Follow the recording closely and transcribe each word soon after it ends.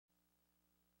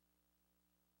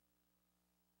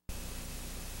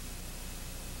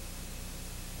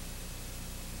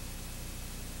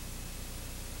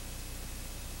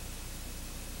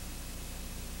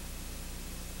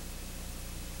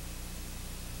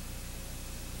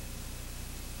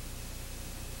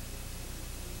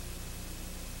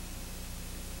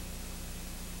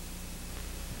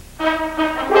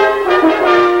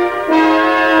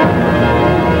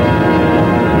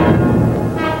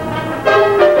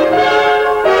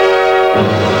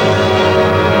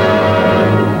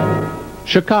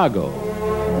Chicago,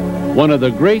 one of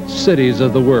the great cities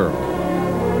of the world.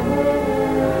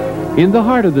 In the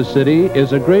heart of the city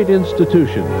is a great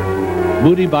institution,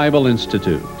 Moody Bible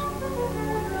Institute.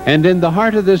 And in the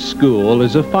heart of this school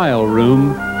is a file room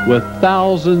with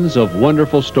thousands of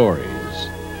wonderful stories.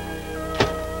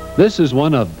 This is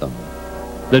one of them,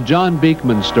 the John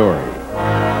Beekman story,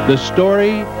 the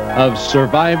story of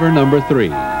survivor number 3.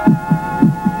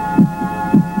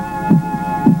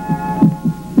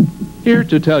 Here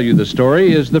to tell you the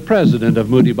story is the president of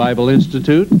Moody Bible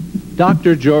Institute,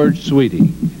 Dr. George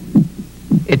Sweeting.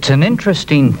 It's an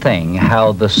interesting thing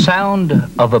how the sound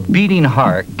of a beating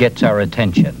heart gets our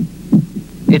attention.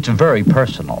 It's very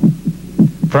personal.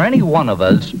 For any one of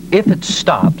us, if it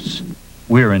stops,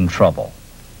 we're in trouble.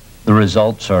 The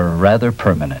results are rather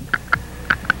permanent.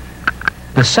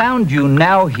 The sound you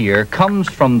now hear comes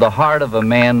from the heart of a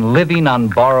man living on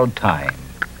borrowed time,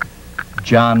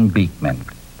 John Beekman.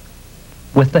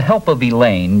 With the help of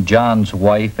Elaine, John's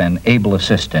wife and able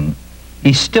assistant,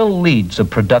 he still leads a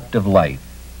productive life.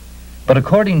 But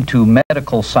according to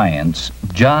medical science,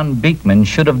 John Beekman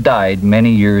should have died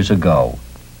many years ago.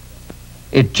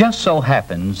 It just so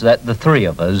happens that the three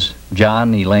of us,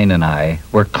 John, Elaine, and I,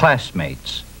 were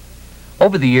classmates.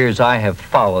 Over the years, I have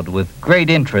followed with great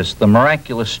interest the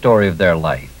miraculous story of their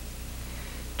life.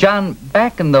 John,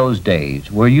 back in those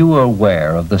days, were you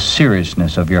aware of the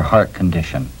seriousness of your heart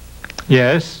condition?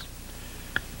 Yes.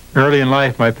 Early in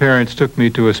life, my parents took me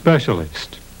to a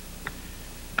specialist.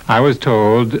 I was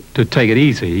told to take it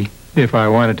easy if I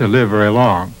wanted to live very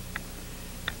long.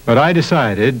 But I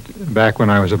decided, back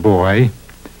when I was a boy,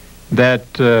 that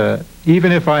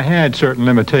even if I had certain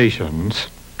limitations,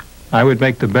 I would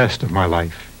make the best of my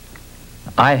life.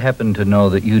 I happen to know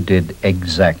that you did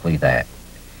exactly that.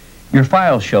 Your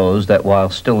file shows that while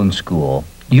still in school,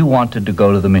 you wanted to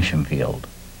go to the mission field.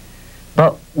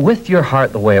 But with your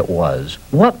heart the way it was,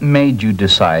 what made you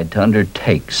decide to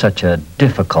undertake such a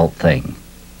difficult thing?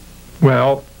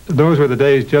 Well, those were the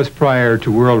days just prior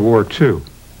to World War II.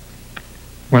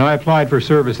 When I applied for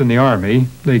service in the Army,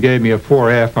 they gave me a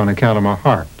 4F on account of my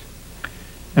heart.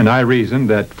 And I reasoned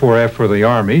that 4F for the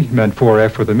Army meant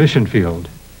 4F for the mission field.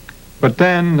 But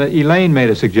then Elaine made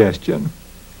a suggestion.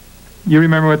 You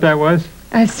remember what that was?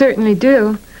 I certainly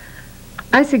do.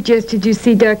 I suggested you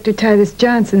see Dr. Titus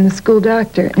Johnson, the school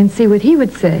doctor, and see what he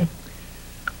would say.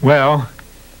 Well,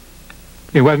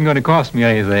 it wasn't going to cost me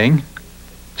anything,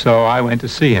 so I went to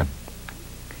see him.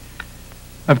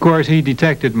 Of course, he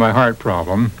detected my heart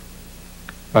problem,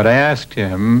 but I asked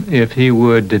him if he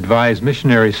would advise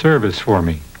missionary service for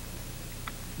me.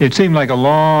 It seemed like a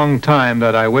long time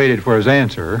that I waited for his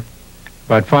answer,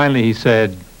 but finally he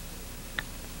said,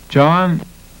 "John,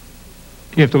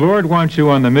 if the Lord wants you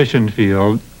on the mission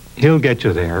field, He'll get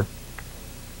you there.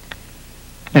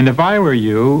 And if I were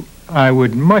you, I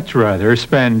would much rather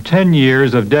spend 10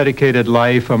 years of dedicated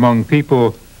life among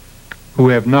people who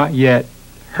have not yet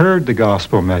heard the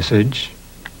gospel message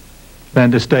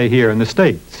than to stay here in the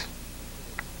States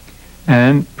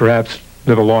and perhaps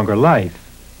live a longer life,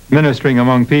 ministering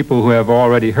among people who have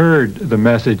already heard the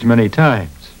message many times."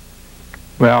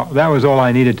 Well, that was all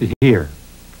I needed to hear.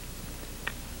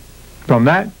 From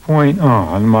that point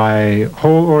on, my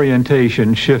whole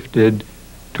orientation shifted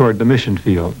toward the mission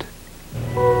field.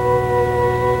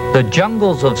 The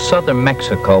jungles of southern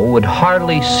Mexico would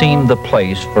hardly seem the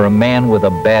place for a man with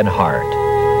a bad heart.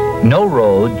 No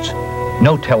roads,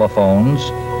 no telephones,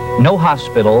 no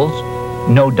hospitals,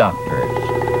 no doctors.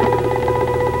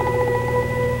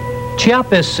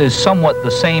 Chiapas is somewhat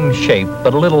the same shape,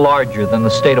 but a little larger than the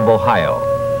state of Ohio.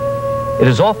 It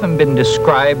has often been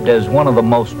described as one of the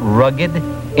most rugged,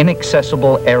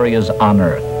 inaccessible areas on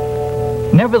Earth.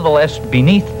 Nevertheless,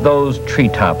 beneath those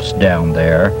treetops down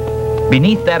there,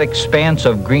 beneath that expanse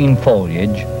of green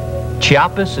foliage,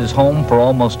 Chiapas is home for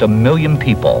almost 1 million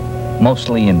people,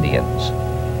 mostly Indians.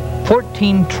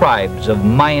 14 tribes of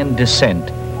Mayan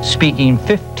descent speaking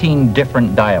 15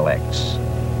 different dialects.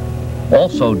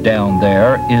 Also down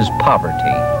there is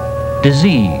poverty,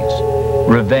 disease,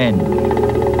 revenge,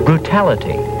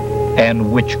 brutality,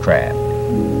 and witchcraft.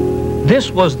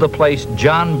 This was the place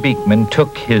John Beekman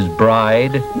took his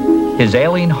bride, his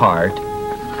ailing heart,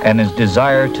 and his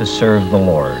desire to serve the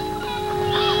Lord.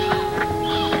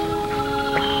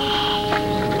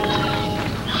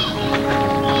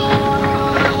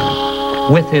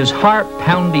 With his heart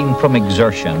pounding from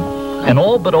exertion, and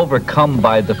all but overcome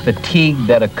by the fatigue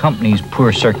that accompanies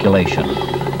poor circulation,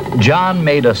 John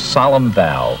made a solemn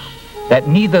vow that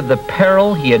neither the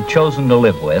peril he had chosen to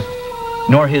live with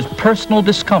nor his personal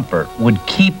discomfort would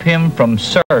keep him from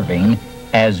serving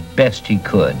as best he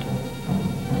could.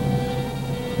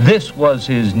 This was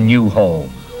his new home,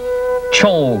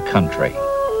 Chol country.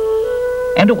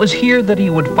 And it was here that he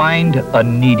would find a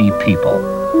needy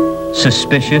people,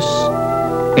 suspicious,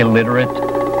 illiterate,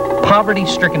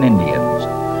 poverty-stricken Indians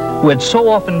who had so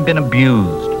often been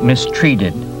abused,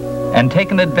 mistreated, and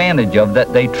taken advantage of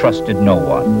that they trusted no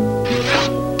one.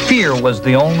 Fear was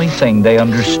the only thing they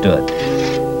understood,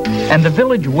 and the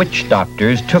village witch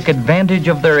doctors took advantage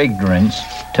of their ignorance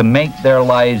to make their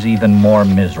lives even more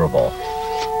miserable.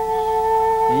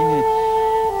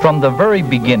 From the very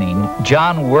beginning,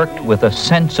 John worked with a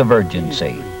sense of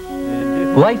urgency.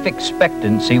 Life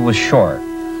expectancy was short.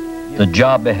 The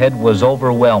job ahead was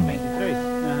overwhelming.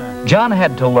 John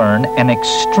had to learn an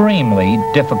extremely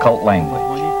difficult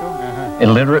language.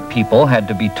 Illiterate people had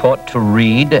to be taught to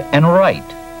read and write,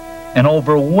 an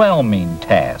overwhelming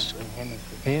task.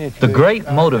 The great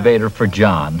motivator for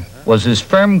John was his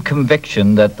firm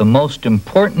conviction that the most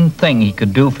important thing he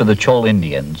could do for the Chol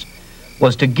Indians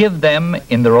was to give them,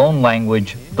 in their own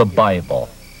language, the Bible,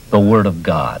 the Word of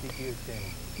God.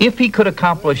 If he could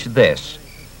accomplish this,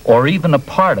 or even a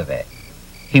part of it,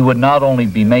 he would not only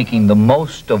be making the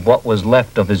most of what was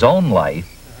left of his own life,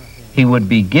 he would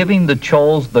be giving the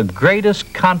Chols the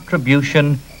greatest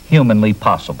contribution humanly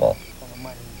possible.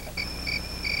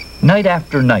 Night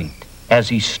after night, as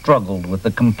he struggled with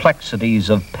the complexities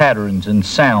of patterns and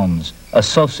sounds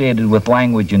associated with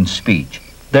language and speech,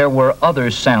 there were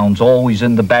other sounds always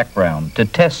in the background to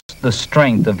test the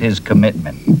strength of his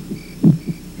commitment.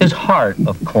 His heart,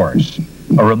 of course,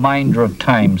 a reminder of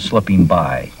time slipping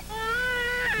by.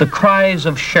 The cries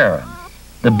of Sharon,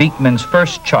 the Beekman's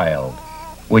first child,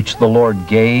 which the Lord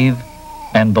gave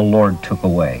and the Lord took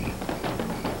away.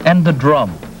 And the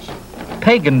drums,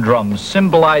 pagan drums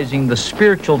symbolizing the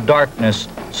spiritual darkness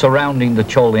surrounding the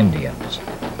Chol Indians.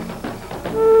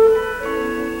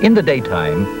 In the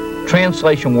daytime,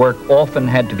 translation work often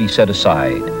had to be set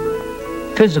aside.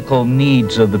 Physical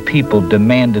needs of the people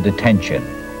demanded attention.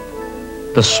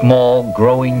 The small,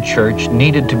 growing church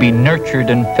needed to be nurtured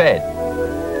and fed.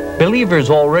 Believers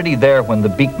already there when the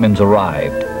Beekmans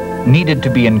arrived needed to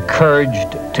be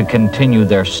encouraged to continue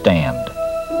their stand.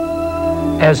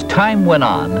 As time went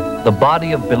on, the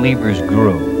body of believers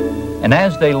grew, and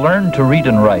as they learned to read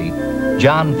and write,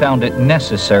 John found it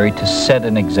necessary to set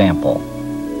an example.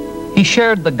 He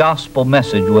shared the gospel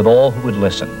message with all who would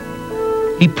listen.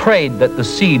 He prayed that the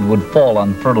seed would fall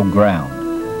on fertile ground,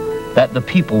 that the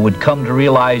people would come to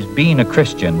realize being a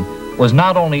Christian was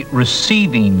not only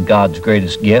receiving God's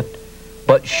greatest gift,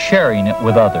 but sharing it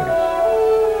with others.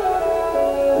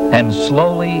 And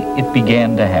slowly it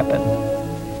began to happen.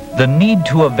 The need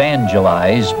to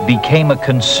evangelize became a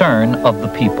concern of the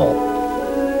people.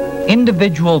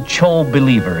 Individual Chol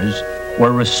believers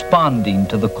were responding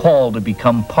to the call to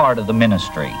become part of the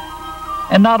ministry.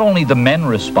 And not only the men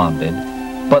responded,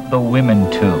 but the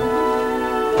women too.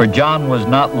 For John was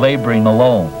not laboring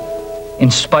alone.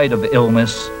 In spite of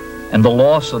illness and the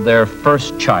loss of their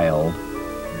first child,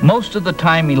 most of the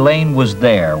time Elaine was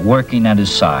there working at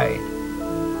his side.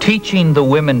 Teaching the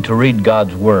women to read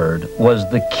God's Word was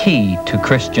the key to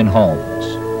Christian homes.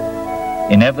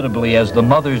 Inevitably, as the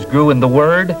mothers grew in the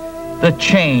Word, the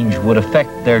change would affect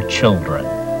their children.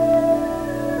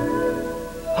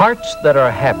 Hearts that are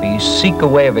happy seek a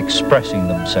way of expressing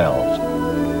themselves,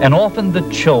 and often the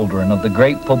children of the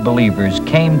grateful believers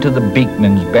came to the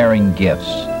Beekmans bearing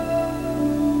gifts.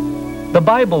 The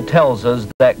Bible tells us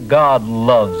that God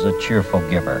loves a cheerful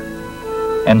giver.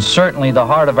 And certainly the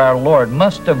heart of our Lord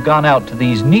must have gone out to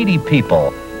these needy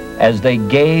people as they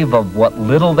gave of what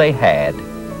little they had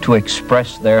to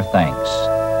express their thanks.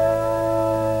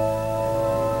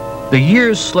 The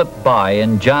years slipped by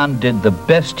and John did the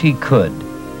best he could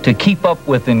to keep up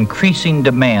with increasing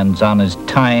demands on his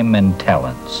time and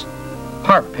talents.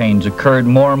 Heart pains occurred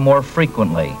more and more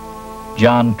frequently.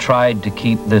 John tried to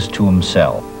keep this to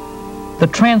himself. The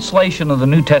translation of the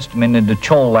New Testament into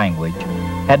Chol language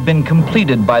had been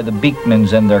completed by the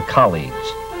Beekmans and their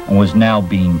colleagues and was now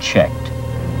being checked.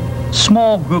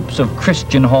 Small groups of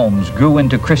Christian homes grew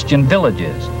into Christian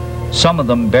villages, some of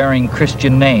them bearing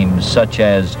Christian names such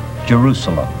as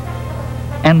Jerusalem.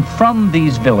 And from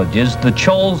these villages, the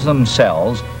Chols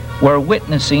themselves were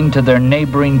witnessing to their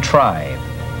neighboring tribe.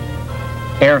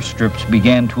 Airstrips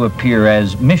began to appear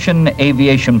as mission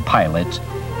aviation pilots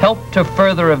helped to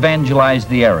further evangelize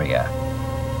the area.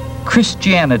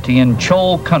 Christianity in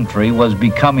Chol country was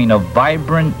becoming a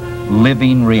vibrant,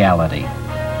 living reality.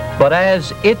 But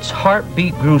as its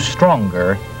heartbeat grew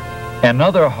stronger,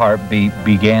 Another heartbeat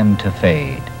began to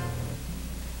fade.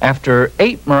 After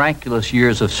 8 miraculous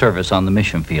years of service on the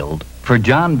mission field, for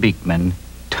John Beekman,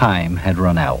 time had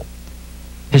run out.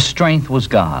 His strength was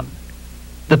gone.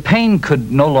 The pain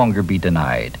could no longer be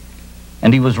denied,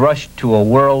 and he was rushed to a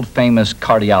world-famous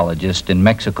cardiologist in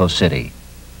Mexico City.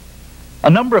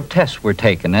 A number of tests were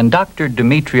taken, and Dr.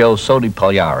 Demetrios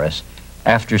Sotipolyaris,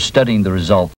 after studying the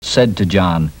results, said to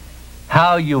John,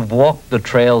 "How you've walked the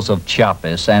trails of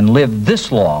Chiapas and lived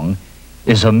this long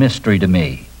is a mystery to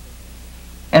me."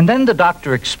 And then the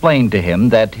doctor explained to him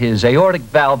that his aortic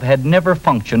valve had never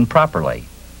functioned properly,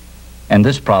 and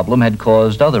this problem had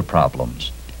caused other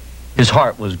problems. His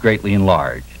heart was greatly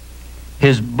enlarged.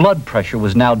 His blood pressure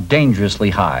was now dangerously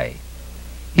high.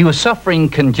 He was suffering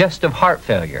congestive heart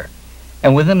failure,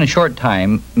 and within a short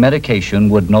time, medication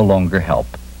would no longer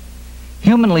help.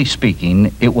 Humanly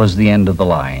speaking, it was the end of the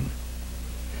line.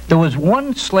 There was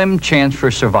one slim chance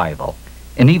for survival,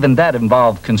 and even that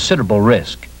involved considerable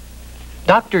risk.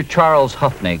 Dr. Charles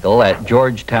Hufnagel at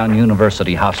Georgetown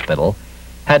University Hospital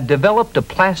had developed a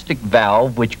plastic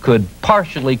valve which could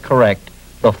partially correct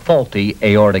the faulty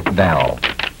aortic valve.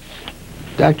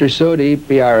 Dr.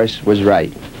 Sotipolyaris was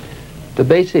right. The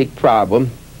basic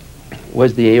problem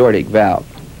was the aortic valve.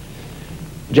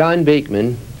 John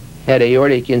Beekman had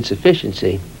aortic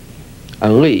insufficiency,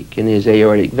 a leak in his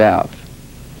aortic valve.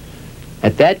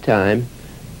 At that time,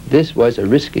 this was a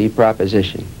risky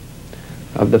proposition.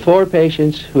 Of the 4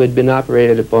 patients who had been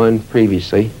operated upon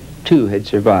previously, 2 had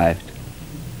survived.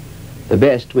 The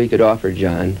best we could offer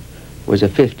John was a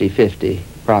 50-50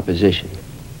 proposition.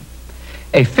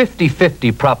 A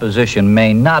 50-50 proposition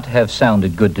may not have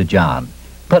sounded good to John,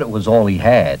 but it was all he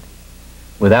had.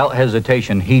 Without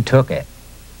hesitation, he took it.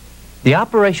 The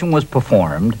operation was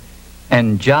performed,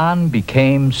 and John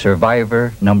became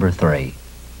survivor number 3.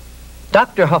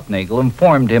 Dr. Hufnagel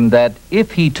informed him that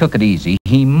if he took it easy,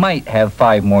 he might have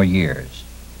 5 more years.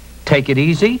 Take it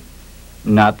easy?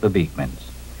 Not the Beekmans.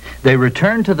 They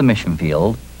returned to the mission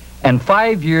field, and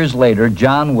 5 years later,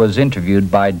 John was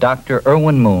interviewed by Dr.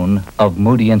 Irwin Moon of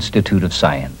Moody Institute of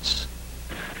Science.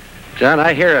 John,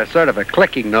 I hear a sort of a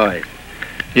clicking noise.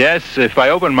 Yes, if I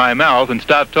opened my mouth and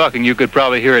stopped talking, you could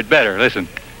probably hear it better. Listen.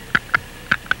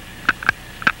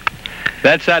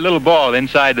 That's that little ball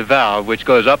inside the valve which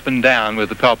goes up and down with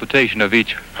the palpitation of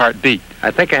each heartbeat.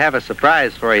 I think I have a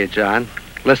surprise for you, John.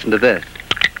 Listen to this.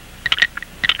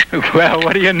 Well,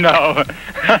 what do you know?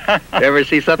 Ever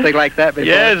see something like that before?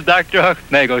 Yes, Dr.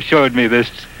 Hufnagel showed me this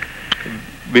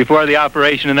before the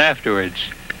operation and afterwards.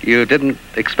 You didn't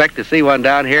expect to see one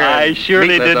down here? I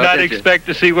surely did not expect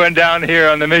to see one down here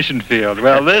on the mission field.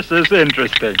 Well, this is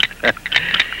interesting.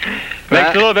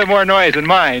 Makes a little bit more noise than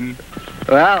mine.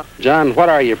 Well, John, what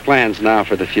are your plans now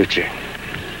for the future?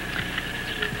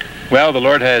 Well, the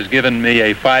Lord has given me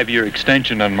a 5-year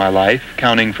extension on my life,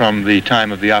 counting from the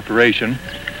time of the operation,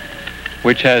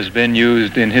 which has been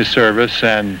used in His service,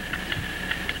 and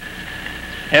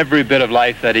every bit of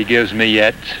life that He gives me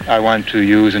yet, I want to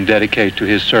use and dedicate to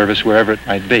His service wherever it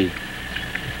might be.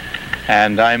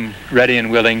 And I'm ready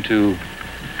and willing to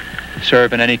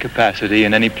serve in any capacity,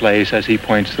 in any place, as He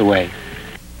points the way.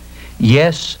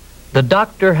 Yes, the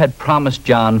doctor had promised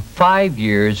John 5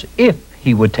 years if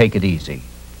he would take it easy.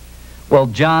 Well,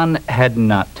 John had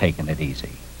not taken it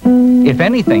easy. If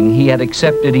anything, he had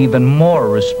accepted even more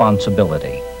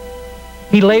responsibility.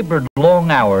 He labored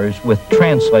long hours with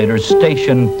translators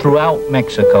stationed throughout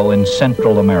Mexico and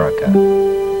Central America.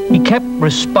 He kept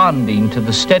responding to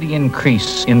the steady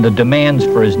increase in the demands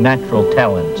for his natural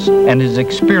talents and his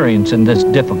experience in this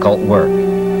difficult work.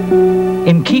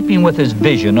 In keeping with his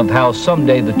vision of how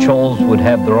someday the Chols would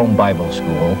have their own Bible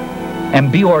school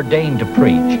and be ordained to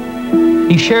preach,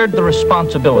 he shared the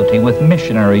responsibility with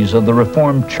missionaries of the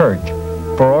Reformed Church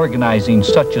for organizing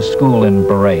such a school in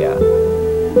Berea.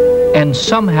 And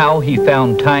somehow he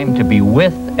found time to be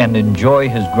with and enjoy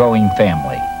his growing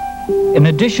family. In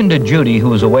addition to Judy, who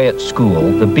was away at school,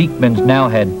 the Beekmans now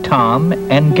had Tom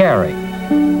and Gary.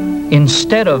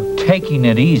 Instead of taking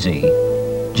it easy,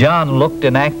 John looked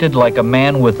and acted like a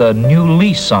man with a new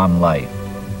lease on life.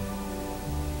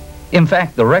 In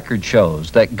fact, the record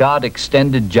shows that God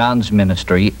extended John's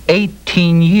ministry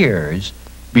 18 years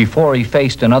before he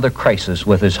faced another crisis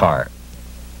with his heart.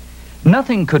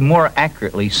 Nothing could more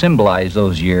accurately symbolize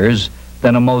those years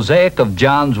than a mosaic of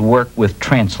John's work with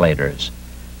translators.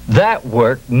 That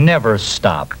work never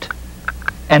stopped,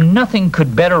 and nothing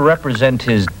could better represent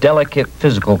his delicate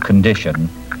physical condition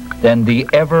than the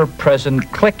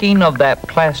ever-present clicking of that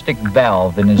plastic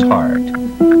valve in his heart.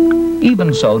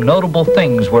 Even so, notable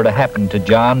things were to happen to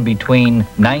John between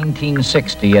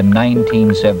 1960 and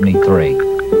 1973.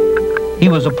 he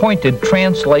was appointed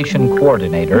translation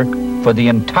coordinator for the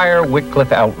entire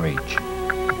Wycliffe outreach.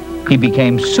 He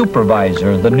became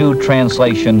supervisor of the new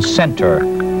translation center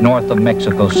north of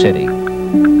Mexico City.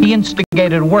 He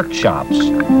instigated workshops,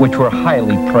 which were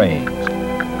highly praised.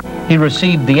 He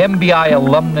received the MBI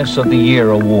Alumnus of the Year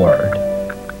award.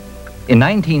 In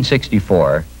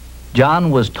 1964, John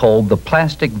was told the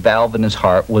plastic valve in his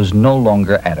heart was no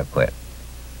longer adequate.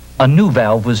 A new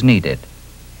valve was needed.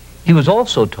 He was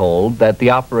also told that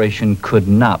the operation could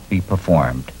not be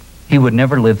performed. He would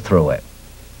never live through it.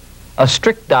 A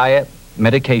strict diet,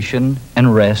 medication,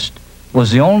 and rest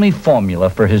was the only formula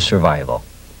for his survival.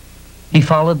 He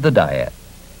followed the diet.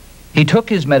 He took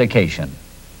his medication,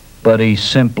 but he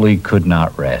simply could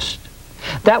not rest.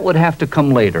 That would have to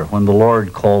come later when the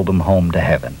Lord called him home to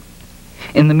heaven.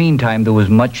 In the meantime, there was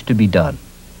much to be done.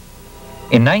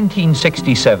 In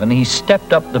 1967, he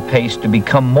stepped up the pace to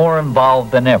become more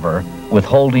involved than ever with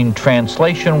holding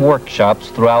translation workshops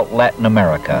throughout Latin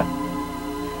America.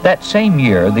 That same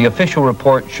year, the official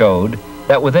report showed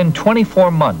that within 24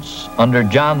 months, under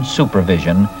John's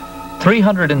supervision,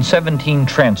 317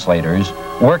 translators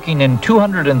working in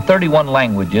 231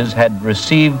 languages had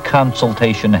received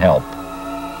consultation help.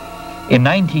 In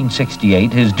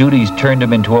 1968, his duties turned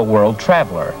him into a world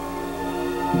traveler.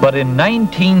 But in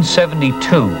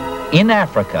 1972, in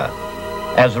Africa,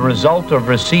 as a result of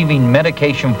receiving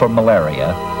medication for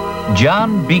malaria,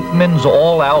 John Beekman's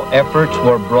all-out efforts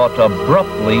were brought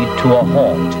abruptly to a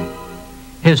halt.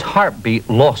 His heartbeat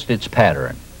lost its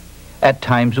pattern. At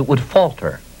times it would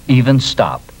falter, even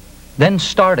stop, then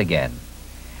start again.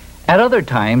 At other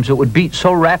times it would beat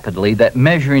so rapidly that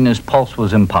measuring his pulse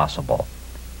was impossible.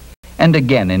 And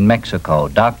again in Mexico,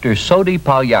 Dr. Sodi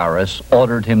Palhares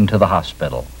ordered him to the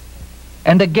hospital.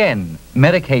 And again,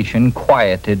 medication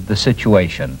quieted the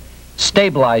situation,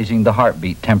 stabilizing the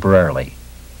heartbeat temporarily.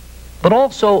 But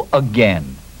also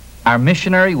again, our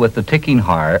missionary with the ticking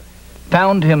heart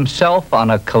found himself on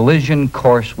a collision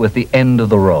course with the end of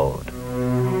the road.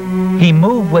 He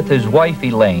moved with his wife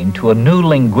Elaine to a new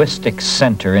linguistics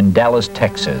center in Dallas,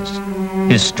 Texas.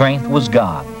 His strength was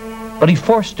gone, but he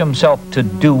forced himself to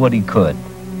do what he could.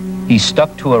 He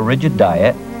stuck to a rigid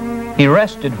diet. He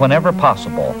rested whenever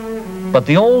possible, but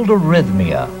the old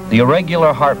arrhythmia, the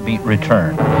irregular heartbeat,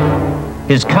 returned.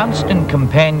 His constant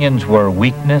companions were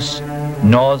weakness,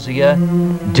 nausea,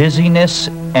 dizziness,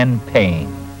 and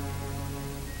pain.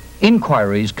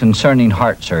 Inquiries concerning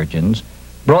heart surgeons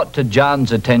brought to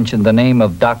John's attention the name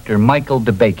of Dr. Michael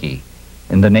DeBakey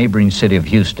in the neighboring city of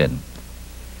Houston.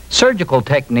 Surgical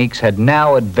techniques had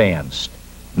now advanced.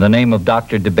 The name of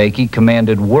Dr. DeBakey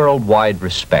commanded worldwide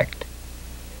respect.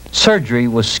 Surgery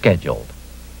was scheduled.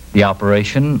 The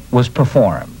operation was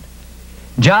performed.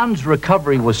 John's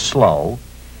recovery was slow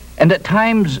and at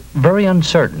times very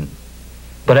uncertain.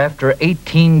 But after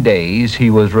 18 days, he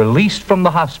was released from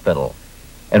the hospital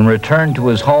and returned to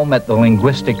his home at the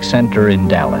Linguistic Center in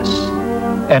Dallas.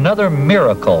 Another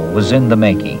miracle was in the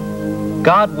making.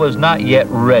 God was not yet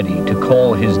ready to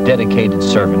call his dedicated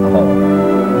servant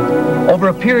home. Over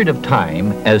a period of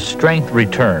time, as strength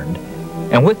returned,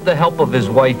 and with the help of his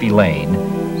wife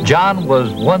Elaine, John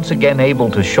was once again able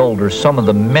to shoulder some of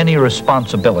the many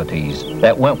responsibilities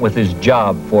that went with his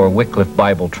job for Wycliffe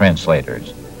Bible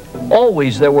translators.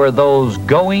 Always there were those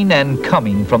going and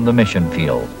coming from the mission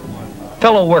field,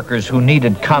 fellow workers who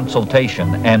needed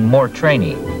consultation and more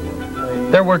training.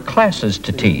 There were classes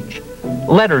to teach,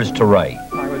 letters to write,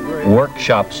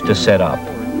 workshops to set up,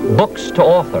 books to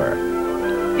author.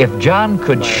 If John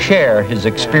could share his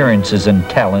experiences and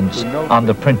talents on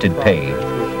the printed page,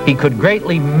 he could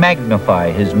greatly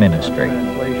magnify his ministry.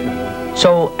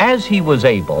 So as he was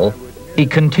able, he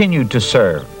continued to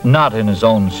serve, not in his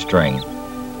own strength,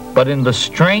 but in the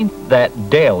strength that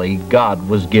daily God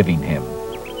was giving him.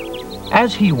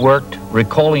 As he worked,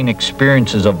 recalling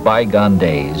experiences of bygone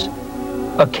days,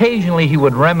 occasionally he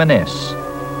would reminisce.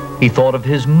 He thought of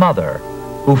his mother,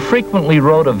 who frequently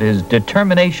wrote of his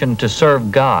determination to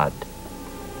serve God.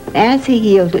 As he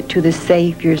yielded to the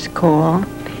Savior's call,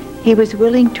 he was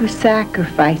willing to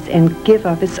sacrifice and give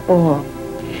of his all.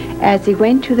 As he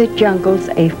went to the jungles,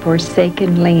 a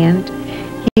forsaken land,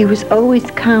 he was always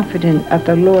confident of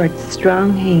the Lord's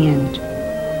strong hand.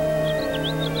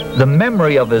 The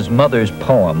memory of his mother's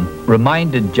poem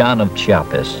reminded John of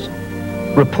Chiapas.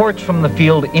 Reports from the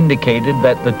field indicated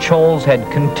that the Chols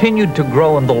had continued to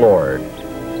grow in the Lord.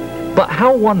 But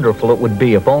how wonderful it would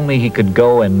be if only he could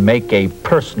go and make a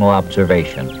personal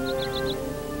observation.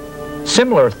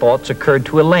 Similar thoughts occurred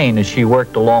to Elaine as she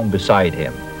worked along beside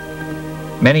him.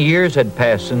 Many years had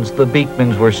passed since the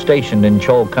Beekmans were stationed in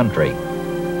Chol country,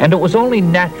 and it was only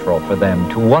natural for them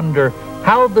to wonder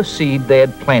how the seed they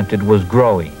had planted was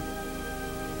growing.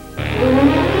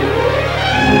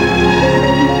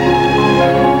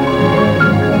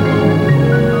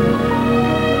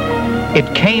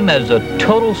 It came as a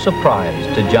total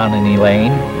surprise to John and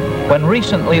Elaine when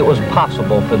recently it was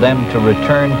possible for them to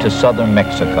return to southern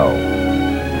Mexico.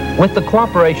 With the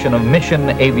cooperation of Mission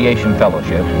Aviation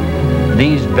Fellowship,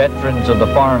 these veterans of the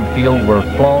farm field were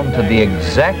flown to the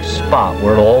exact spot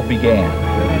where it all began,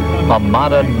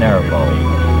 Amada Nervo.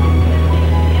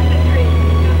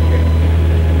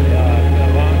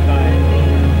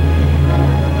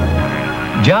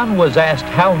 John was asked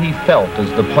how he felt as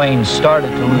the plane started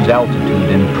to lose altitude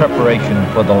in preparation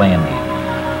for the landing.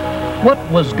 What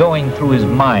was going through his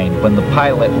mind when the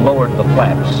pilot lowered the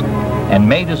flaps and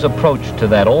made his approach to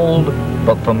that old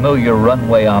but familiar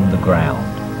runway on the ground?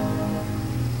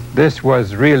 This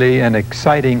was really an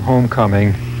exciting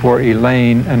homecoming for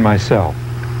Elaine and myself.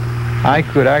 I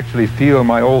could actually feel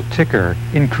my old ticker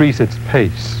increase its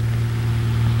pace.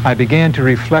 I began to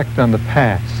reflect on the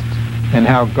past and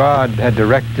how God had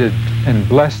directed and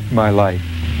blessed my life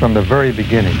from the very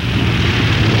beginning.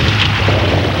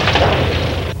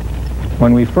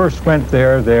 When we first went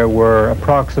there, there were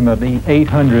approximately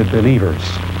 800 believers.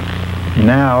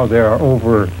 Now there are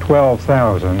over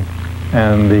 12,000,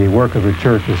 and the work of the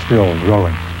church is still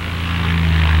growing.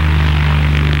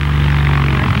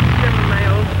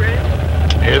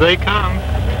 Here they come.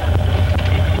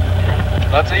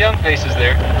 Lots of young faces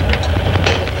there.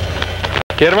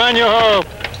 Que hermano!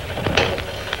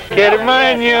 Que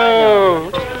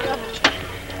hermano!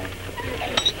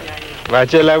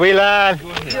 Bache la huila.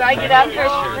 Do I get up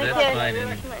first? Sure, that's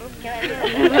fine.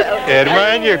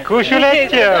 Hermano,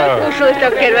 kushulacho.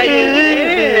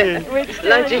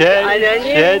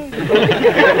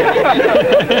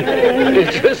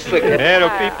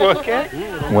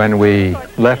 When we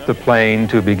left the plane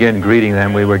to begin greeting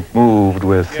them, we were moved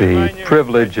with the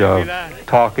privilege of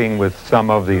talking with some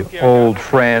of the old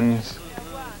friends,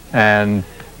 and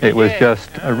it was just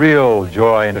a real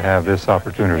joy to have this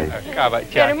opportunity.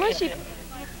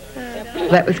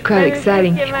 That was quite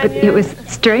exciting, but it was a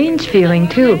strange feeling,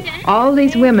 too. All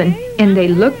these women, and they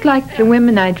looked like the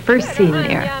women I'd first seen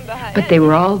there, but they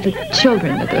were all the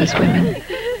children of those women.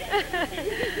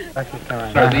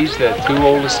 Are these the two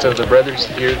oldest of the brothers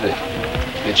here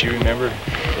that you remember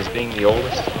as being the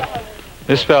oldest?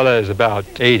 This fella is about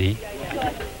 80.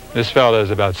 This fella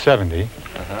is about 70.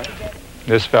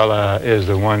 This fella is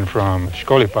the one from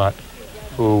Xcolipat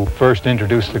who first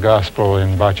introduced the gospel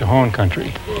in Bachajon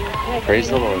country. Praise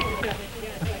the Lord.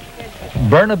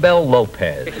 Bernabel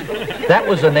Lopez. That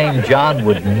was a name John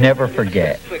would never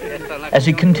forget. As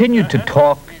he continued to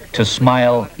talk, to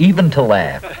smile, even to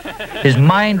laugh, his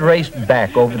mind raced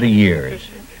back over the years.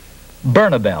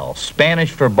 Bernabel,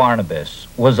 Spanish for Barnabas,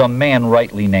 was a man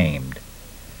rightly named.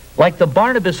 Like the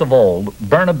Barnabas of old,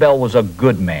 Bernabel was a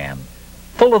good man,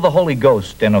 full of the Holy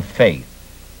Ghost and of faith.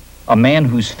 A man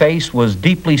whose face was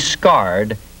deeply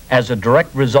scarred as a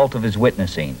direct result of his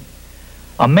witnessing.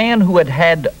 A man who had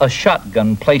had a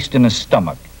shotgun placed in his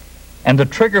stomach and the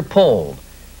trigger pulled,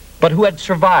 but who had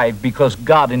survived because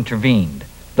God intervened.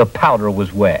 The powder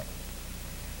was wet.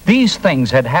 These things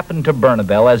had happened to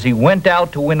Bernabel as he went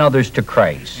out to win others to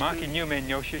Christ.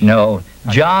 No,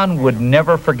 John would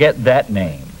never forget that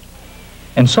name.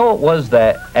 And so it was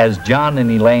that as John and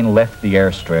Elaine left the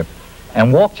airstrip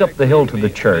and walked up the hill to the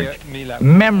church,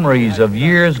 memories of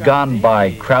years gone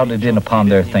by crowded in upon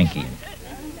their thinking.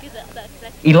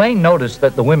 Elaine noticed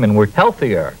that the women were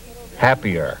healthier,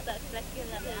 happier.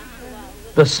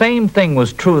 The same thing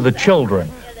was true of the children,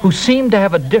 who seemed to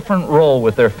have a different role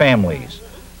with their families,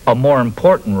 a more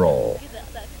important role.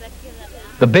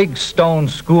 The big stone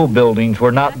school buildings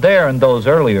were not there in those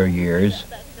earlier years.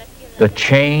 The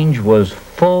change was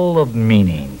full of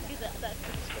meaning.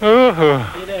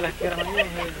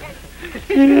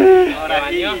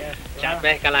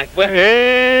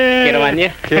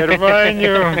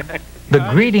 The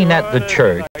greeting at the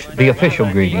church, the official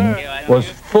greeting, was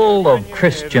full of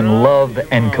Christian love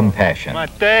and compassion.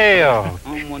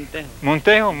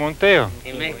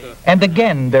 And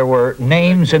again, there were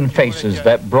names and faces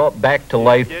that brought back to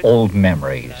life old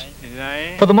memories.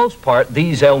 For the most part,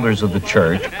 these elders of the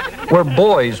church were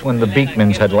boys when the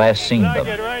Beekmans had last seen them.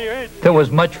 There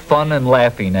was much fun and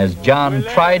laughing as John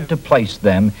tried to place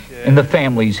them in the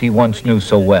families he once knew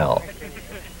so well.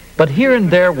 But here and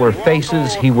there were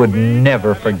faces he would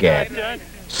never forget,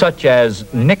 such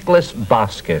as Nicholas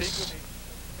Vasquez.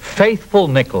 Faithful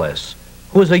Nicholas,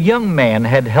 who as a young man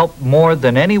had helped more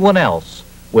than anyone else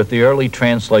with the early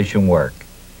translation work.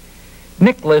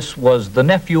 Nicholas was the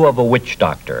nephew of a witch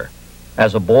doctor,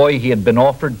 As a boy, he had been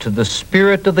offered to the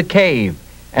spirit of the cave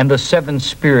and the 7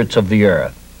 spirits of the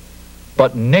earth.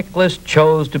 But Nicholas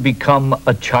chose to become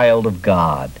a child of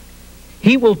God.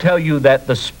 He will tell you that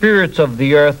the spirits of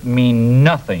the earth mean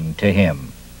nothing to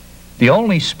him. The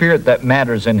only spirit that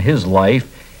matters in his life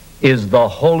is the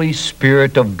Holy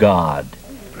Spirit of God.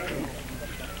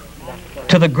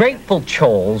 To the grateful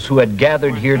Choles who had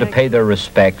gathered here to pay their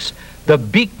respects, the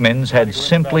Beekmans had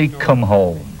simply come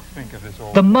home.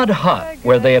 The mud hut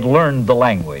where they had learned the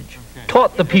language,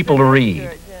 taught the people to read,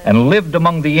 and lived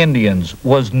among the Indians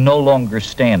was no longer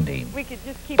standing.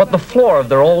 But the floor of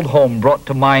their old home brought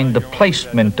to mind the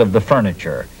placement of the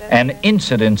furniture and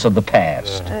incidents of the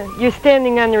past. You're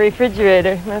standing on the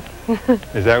refrigerator.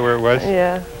 Is that where it was?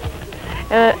 Yeah.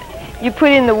 You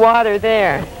put in the water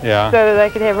there, Yeah. so that I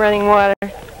could have running water.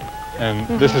 And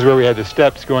this is where we had the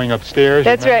steps going upstairs.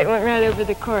 That's right, went right over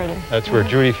the corner. That's where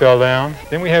Judy fell down.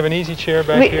 Then we have an easy chair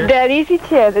back here. That easy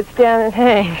chair that's down and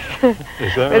hangs.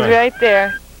 Is that was right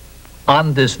there.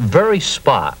 On this very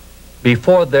spot,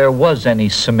 before there was any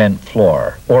cement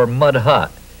floor or mud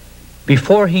hut,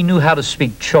 before he knew how to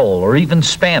speak Chol or even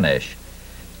Spanish,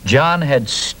 John had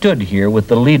stood here with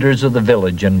the leaders of the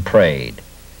village and prayed.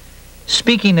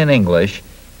 Speaking in English,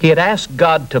 he had asked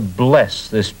God to bless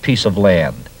this piece of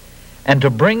land and to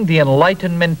bring the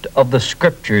enlightenment of the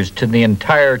scriptures to the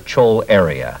entire Chol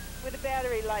area. With a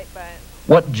battery light by it.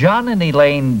 What John and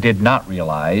Elaine did not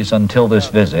realize until this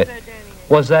visit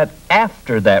was that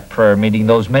after that prayer meeting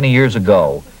those many years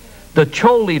ago, the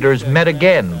Chol leaders met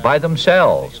again by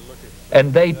themselves,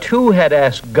 and they too had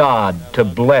asked God to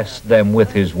bless them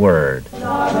with his word.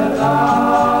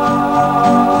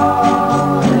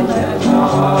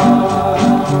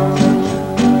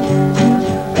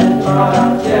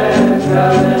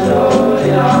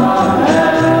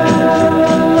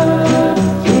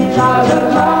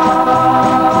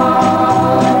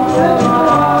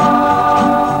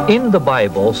 In the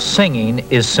Bible, singing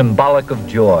is symbolic of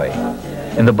joy.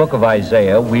 In the book of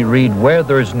Isaiah, we read, "Where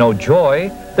there is no joy,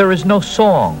 there is no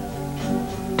song."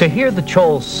 To hear the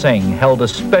Chols sing held a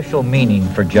special meaning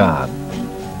for John.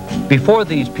 Before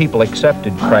these people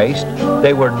accepted Christ,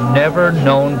 they were never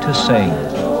known to sing.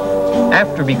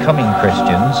 After becoming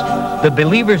Christians, the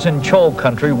believers in Chol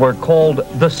country were called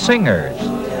the singers.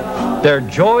 Their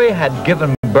joy had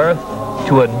given birth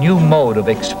to a new mode of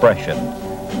expression.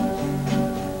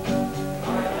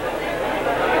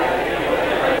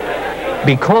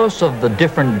 Because of the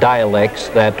different dialects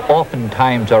that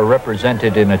oftentimes are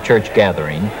represented in a church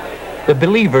gathering, the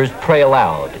believers pray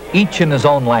aloud, each in his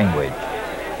own language.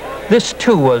 This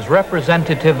too was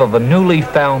representative of a newly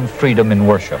found freedom in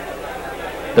worship.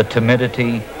 The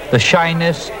timidity, the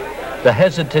shyness, the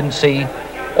hesitancy,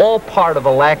 all part of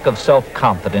a lack of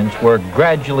self-confidence, were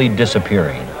gradually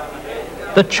disappearing.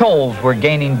 The Chols were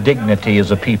gaining dignity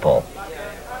as a people.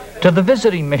 To the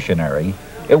visiting missionary,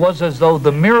 it was as though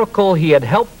the miracle he had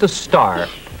helped to start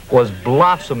was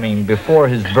blossoming before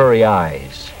his very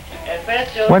eyes.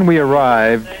 When we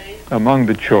arrived among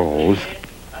the Chols,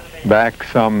 back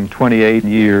some 28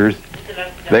 years,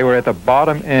 they were at the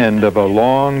bottom end of a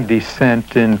long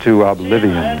descent into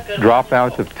oblivion,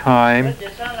 dropouts of time,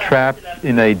 trapped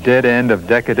in a dead end of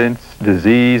decadence,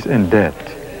 disease, and debt.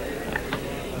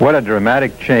 What a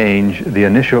dramatic change the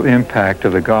initial impact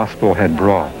of the gospel had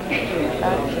brought.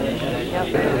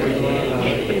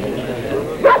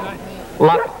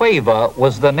 La Cueva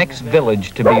was the next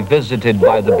village to be visited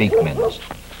by the Beekmans.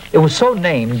 It was so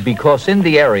named because in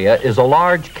the area is a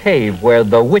large cave where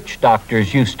the witch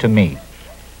doctors used to meet.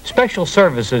 Special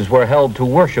services were held to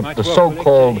worship the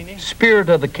so-called spirit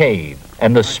of the cave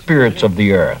and the spirits of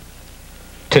the earth.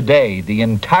 Today, the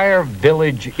entire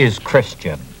village is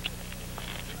Christian.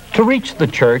 To reach the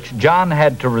church, John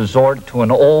had to resort to an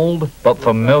old but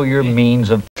familiar means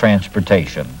of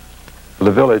transportation. The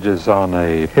village is on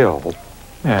a hill,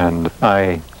 and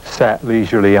I sat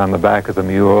leisurely on the back of the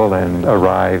mule and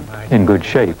arrived in good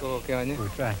shape.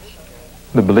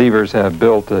 The believers have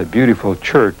built a beautiful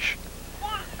church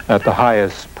at the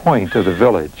highest point of the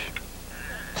village,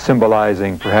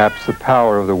 symbolizing perhaps the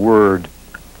power of the word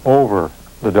over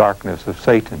the darkness of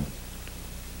Satan.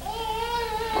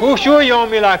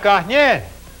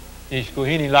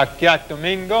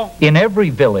 In every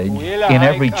village, in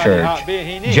every church,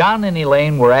 John and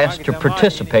Elaine were asked to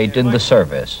participate in the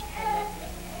service.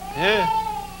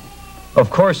 Of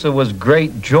course, there was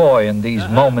great joy in these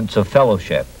moments of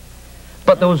fellowship,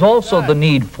 but there was also the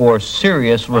need for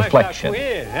serious reflection.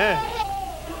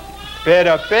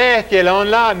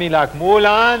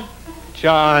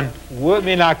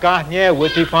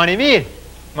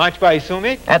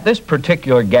 At this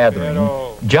particular gathering,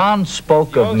 John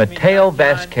spoke of Mateo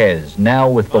Vasquez, now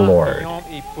with the Lord.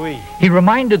 He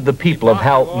reminded the people of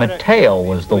how Mateo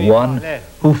was the one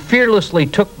who fearlessly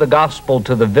took the gospel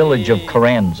to the village of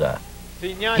Carranza.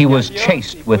 He was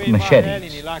chased with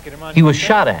machetes. He was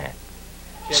shot at.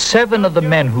 7 of the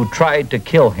men who tried to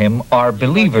kill him are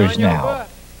believers now,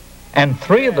 and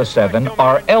 3 of the 7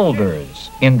 are elders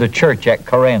in the church at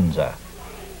Carranza.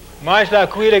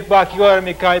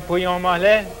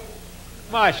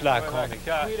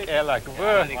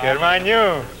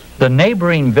 The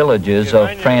neighboring villages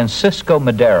of Francisco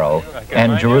Madero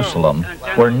and Jerusalem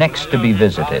were next to be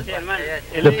visited.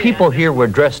 The people here were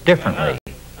dressed differently.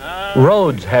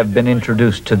 Roads have been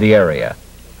introduced to the area,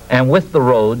 and with the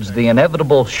roads, the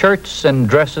inevitable shirts and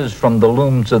dresses from the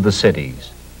looms of the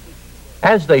cities.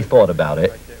 As they thought about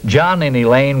it, John and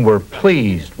Elaine were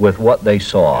pleased with what they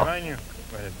saw.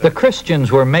 The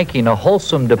Christians were making a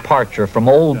wholesome departure from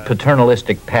old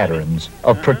paternalistic patterns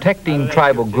of protecting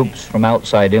tribal groups from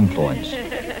outside influence.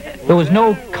 There was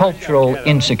no cultural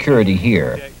insecurity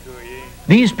here.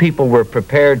 These people were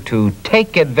prepared to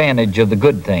take advantage of the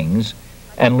good things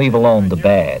and leave alone the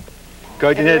bad.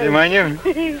 What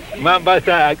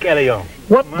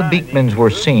the Beekmans were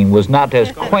seeing was not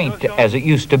as quaint as it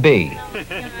used to be,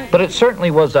 but it certainly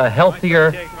was a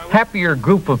healthier, happier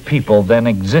group of people than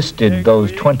existed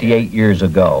those 28 years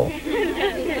ago.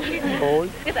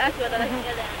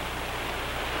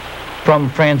 From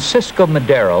Francisco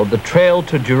Madero, the trail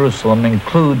to Jerusalem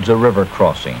includes a river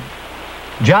crossing.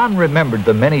 John remembered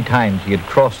the many times he had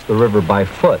crossed the river by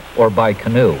foot or by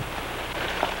canoe.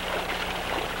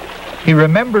 He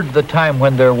remembered the time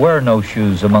when there were no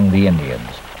shoes among the Indians,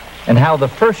 and how the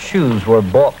first shoes were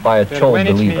bought by a Chol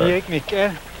believer.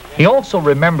 He also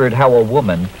remembered how a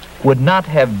woman would not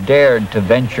have dared to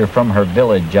venture from her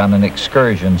village on an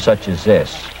excursion such as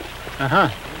this.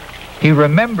 He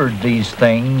remembered these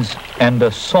things, and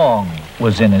a song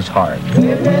was in his heart.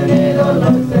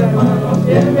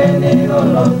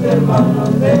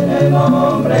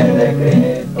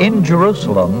 In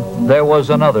Jerusalem, there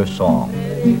was another song,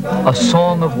 a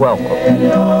song of welcome.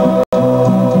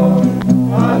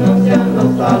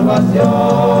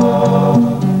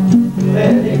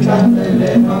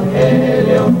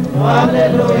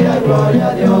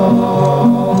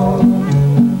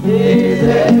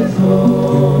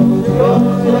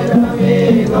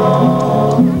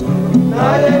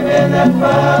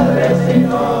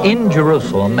 In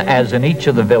Jerusalem, as in each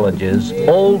of the villages,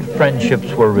 old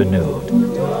friendships were renewed.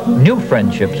 New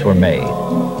friendships were made.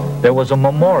 There was a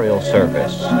memorial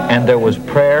service, and there was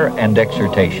prayer and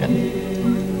exhortation.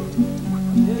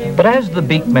 But as the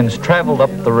Beekmans traveled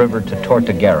up the river to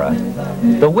Tortuguera,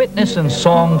 the witness and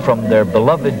song from their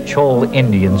beloved Chol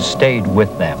Indians stayed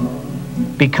with them,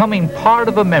 becoming part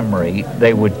of a memory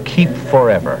they would keep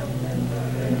forever.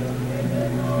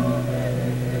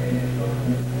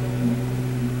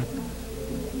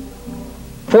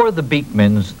 For the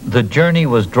Beekmans, the journey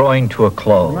was drawing to a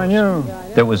close.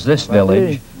 There was this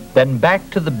village, then back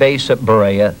to the base at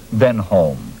Berea, then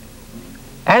home.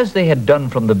 As they had done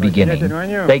from the beginning,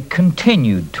 they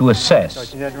continued to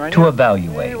assess, to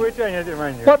evaluate.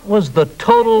 What was the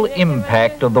total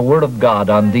impact of the Word of God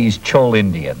on these Chol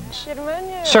Indians?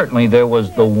 Certainly there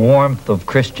was the warmth of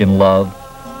Christian love.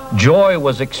 Joy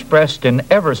was expressed in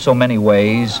ever so many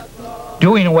ways.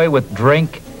 Doing away with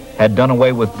drink had done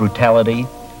away with brutality.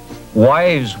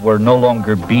 Wives were no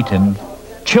longer beaten.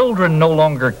 Children no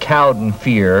longer cowed in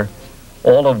fear,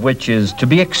 all of which is to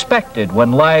be expected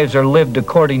when lives are lived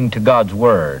according to God's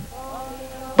Word.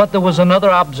 But there was another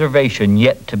observation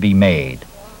yet to be made,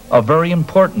 a very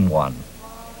important one.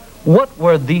 What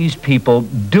were these people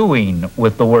doing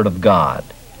with the Word of God?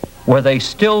 Were they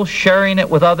still sharing it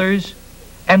with others?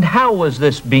 And how was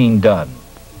this being done?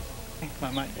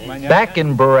 Back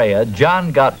in Berea,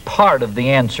 John got part of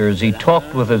the answer as he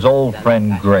talked with his old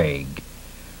friend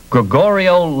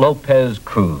Gregorio Lopez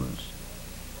Cruz.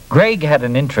 Greg had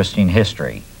an interesting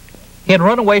history. He had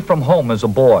run away from home as a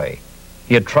boy.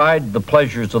 He had tried the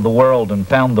pleasures of the world and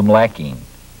found them lacking.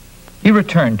 He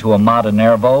returned to Amada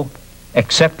Nervo,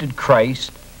 accepted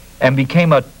Christ, and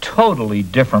became a totally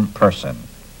different person.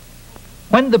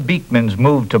 When the Beekmans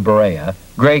moved to Berea,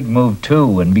 Greg moved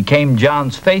too and became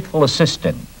John's faithful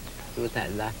assistant.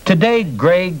 Today,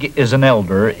 Greg is an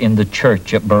elder in the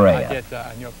church at Berea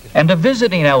and a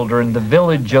visiting elder in the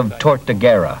village of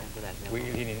Tortuguera.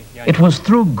 It was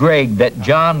through Greg that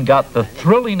John got the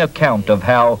thrilling account of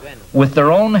how, with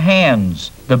their own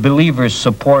hands, the believers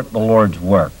support the Lord's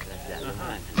work.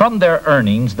 From their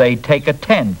earnings, they take a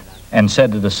tenth and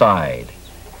set it aside.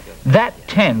 That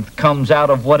tenth comes out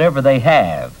of whatever they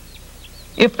have.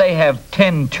 If they have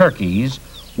 10 turkeys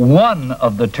one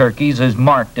of the turkeys is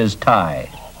marked as Thai.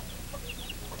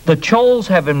 The Chols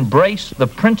have embraced the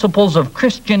principles of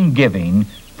Christian giving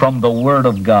from the Word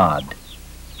of God.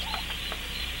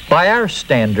 By our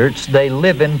standards, they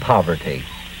live in poverty.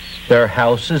 Their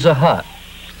house is a hut.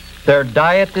 Their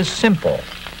diet is simple,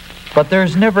 but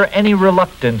there's never any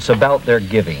reluctance about their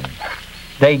giving.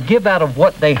 They give out of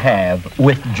what they have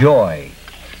with joy.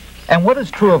 And what is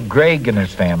true of Greg and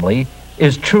his family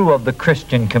is true of the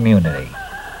Christian community.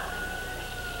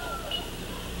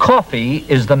 Coffee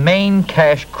is the main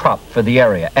cash crop for the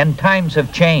area, and times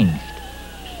have changed.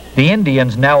 The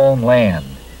Indians now own land.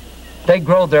 They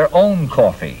grow their own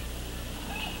coffee.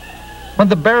 When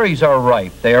the berries are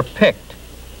ripe, they are picked,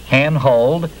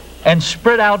 hand-hulled, and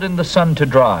spread out in the sun to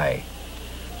dry.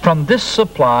 From this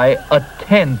supply,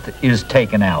 1/10 is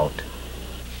taken out.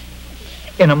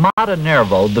 In Amata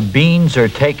Nervo, the beans are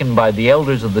taken by the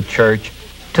elders of the church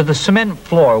to the cement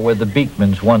floor where the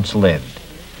Beekmans once lived.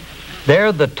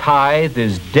 There the tithe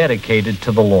is dedicated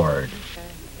to the Lord.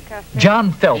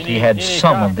 John felt he had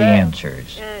some of the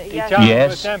answers.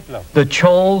 Yes, the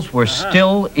Chols were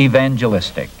still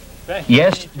evangelistic.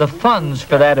 Yes, the funds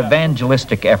for that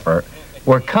evangelistic effort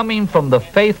were coming from the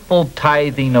faithful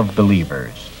tithing of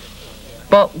believers.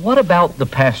 But what about the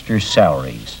pastor's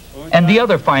salaries and the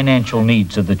other financial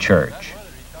needs of the church?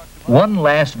 One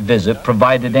last visit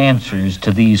provided answers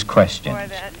to these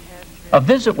questions. A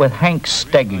visit with Hank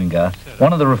Steginga,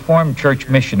 one of the Reformed Church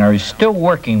missionaries still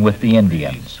working with the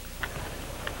Indians.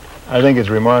 I think it's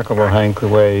remarkable, Hank, the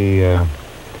way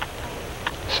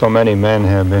so many men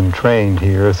have been trained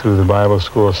here through the Bible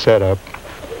school setup.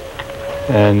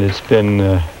 And it's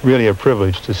been really a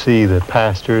privilege to see the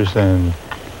pastors and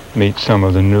meet some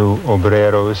of the new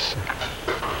obreros.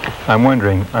 I'm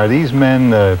wondering, are these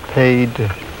men paid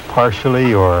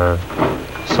partially or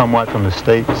somewhat from the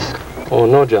states? Oh,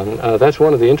 no, John. That's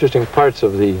one of the interesting parts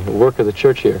of the work of the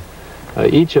church here.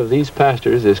 Each of these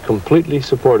pastors is completely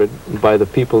supported by the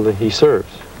people that he serves.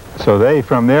 So they,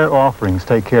 from their offerings,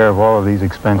 take care of all of these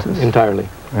expenses? Entirely.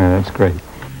 Yeah, that's great.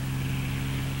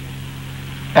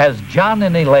 As John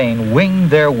and Elaine winged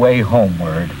their way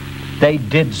homeward, they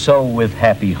did so with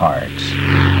happy hearts.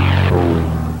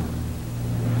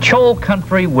 Chol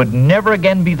country would never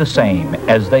again be the same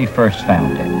as they first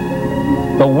found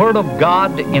it. The Word of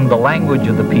God in the language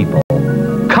of the people,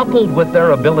 coupled with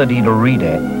their ability to read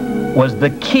it, was the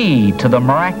key to the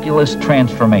miraculous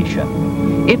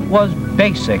transformation. It was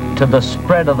basic to the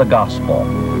spread of the gospel.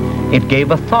 It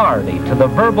gave authority to the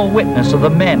verbal witness of the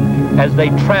men as they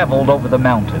traveled over the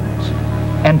mountains.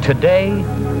 And today,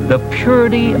 the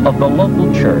purity of the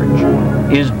local church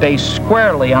is based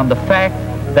squarely on the fact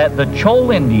that the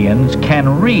Chol Indians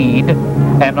can read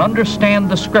and understand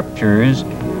the scriptures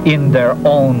in their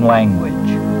own language.